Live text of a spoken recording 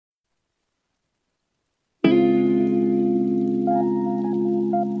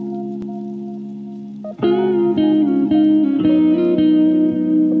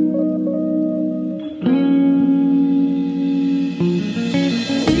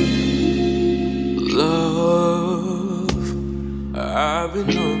I've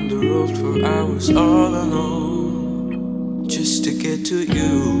been on the road for hours all alone, just to get to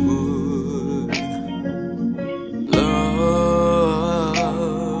you, love.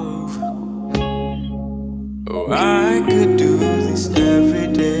 Oh, I could do this every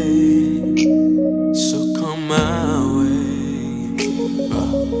day, so come my way.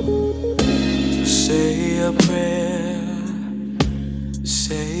 Say a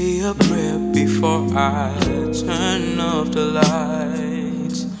prayer before I turn off the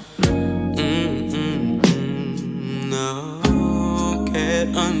lights. No, get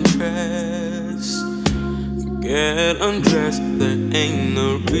undressed, there ain't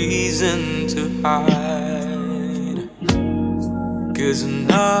no reason to hide. 'Cause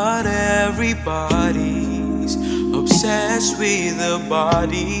not everybody's obsessed with the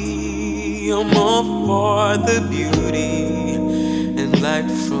body. I'm all for the beauty and light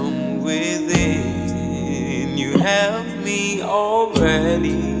from within. You have me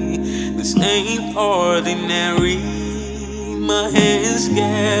already. This ain't ordinary. My hands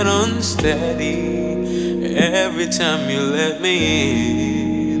get unsteady every time you let me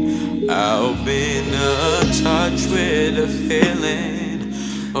in. I've been touched with a feeling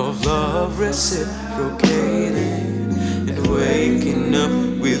of love reciprocating, and waking up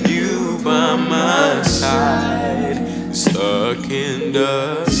with you by my side. Stuck in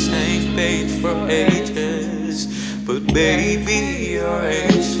the same page for ages, but baby, you're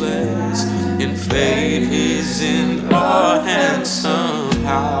ageless, and fate is in our hands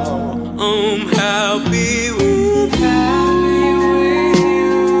somehow. I'm happy with you.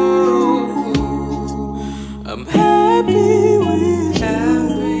 I'm happy with you.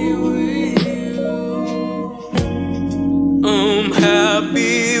 I'm happy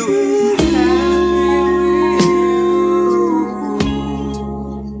with you.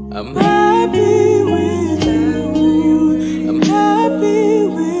 I'm happy with you. I'm happy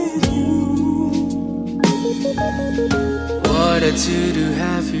with you. What a to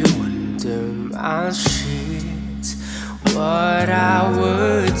have you under my sheets. What I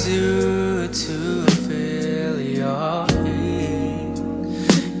would do to feel your heat.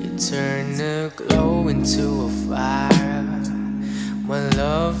 You turn the glow into a fire. My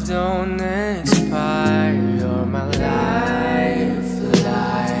love don't expire. You're my lifeline.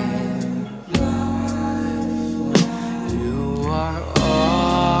 You are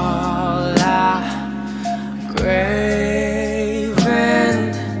all I crave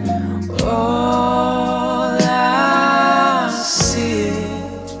and all I see.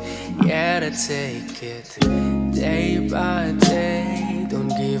 Gotta take it day by day.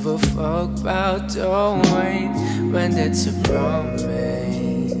 Don't give a fuck about don't wait. When that's a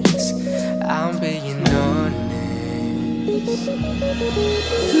promise, I'm being honest.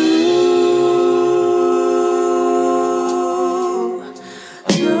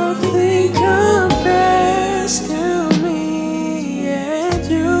 Nothing compares to me and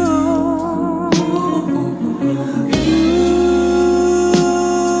you.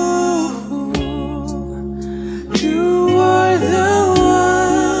 You are the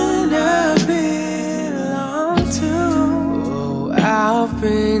one I belong to. Oh, I've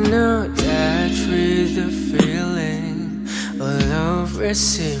been attached with the feeling of love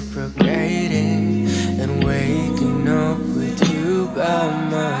reciprocating, and waking up with you by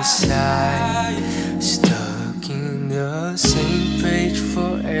my side. Stuck in the same page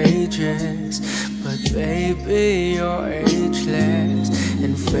for ages, but baby, you're ageless,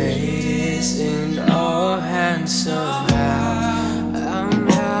 and fate is in our hands.